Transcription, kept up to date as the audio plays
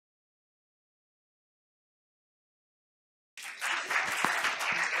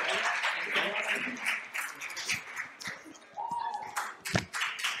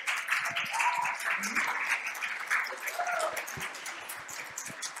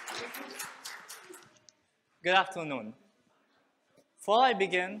Good afternoon. Before I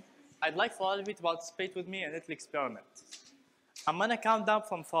begin, I'd like for all of you to participate with me in a little experiment. I'm going to count down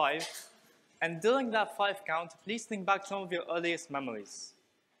from 5, and during that 5 count, please think back some of your earliest memories.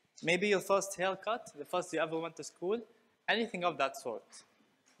 Maybe your first haircut, the first you ever went to school, anything of that sort.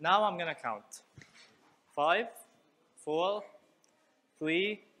 Now I'm going to count. 5, 4,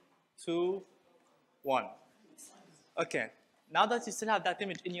 3, 2, 1. Okay, now that you still have that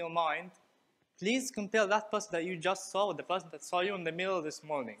image in your mind, please compare that person that you just saw with the person that saw you in the mirror this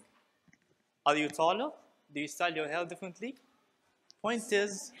morning. Are you taller? Do you style your hair differently? Point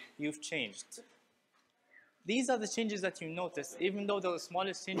is, you've changed. These are the changes that you notice, even though they're the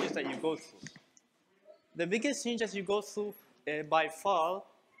smallest changes that you go through. The biggest change that you go through by far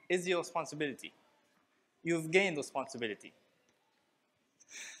is your responsibility. You've gained responsibility.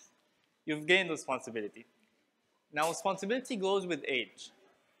 You've gained responsibility. Now, responsibility grows with age.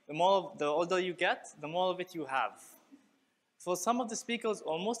 The older you get, the more of it you have. For some of the speakers,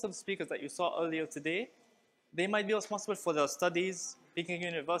 or most of the speakers that you saw earlier today, they might be responsible for their studies, picking a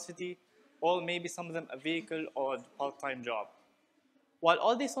university, or maybe some of them a vehicle or a part-time job. While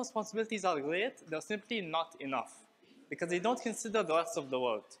all these responsibilities are great, they're simply not enough, because they don't consider the rest of the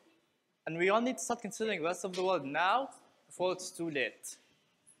world. And we all need to start considering the rest of the world now before it's too late.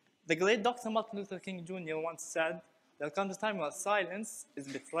 The great Dr. Martin Luther King Jr. once said, "There comes a time where silence is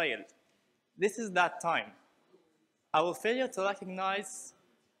betrayal." This is that time. Our failure to recognize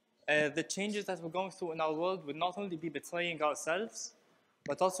the changes that we're going through in our world would not only be betraying ourselves,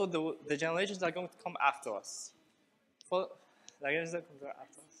 but also the generations that are going to come after us.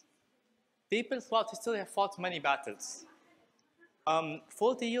 People throughout history have fought many battles.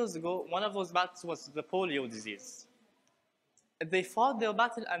 40 years ago, one of those battles was the polio disease. They fought their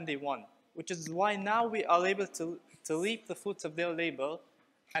battle and they won, which is why now we are able to reap the fruits of their labor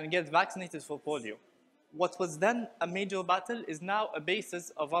and get vaccinated for polio. What was then a major battle is now a basis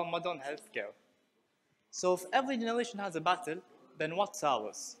of our modern healthcare. So if every generation has a battle, then what's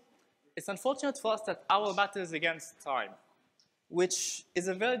ours? It's unfortunate for us that our battle is against time, which is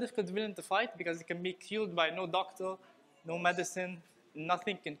a very difficult villain to fight because it can be cured by no doctor, no medicine,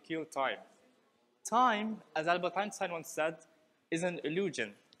 nothing can cure time. Time, as Albert Einstein once said, is an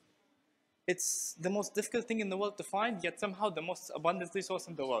illusion. It's the most difficult thing in the world to find, yet somehow the most abundant resource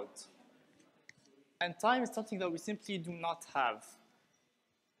in the world. And time is something that we simply do not have.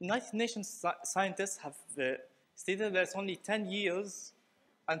 United Nations scientists have stated that it's only 10 years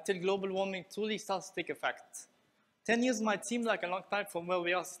until global warming truly starts to take effect. 10 years might seem like a long time from where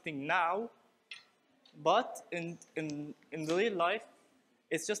we are sitting now, but in the real life,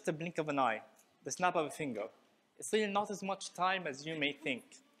 it's just a blink of an eye, the snap of a finger. It's really not as much time as you may think.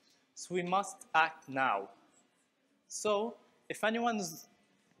 So we must act now. So if anyone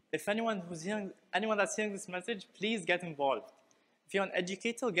that's hearing this message, please get involved. If you're an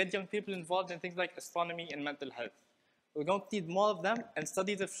educator, get young people involved in things like astronomy and mental health. We're going to need more of them, and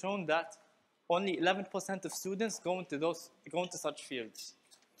studies have shown that only 11% of students go into such fields.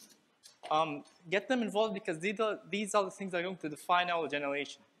 Get them involved because these are the things that are going to define our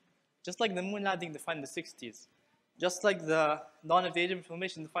generation. Just like the moon landing defined the 60s. Just like the dawn of the age of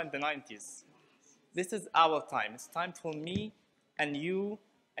information defined the 90s. This is our time. It's time for me and you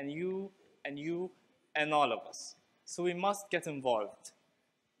and you and you and all of us. So we must get involved.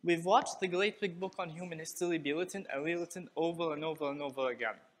 We've watched the great big book on human history be written and rewritten over and over and over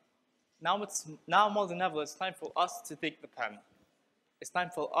again. Now more than ever, it's time for us to take the pen. It's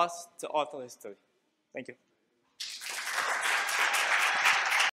time for us to author history. Thank you.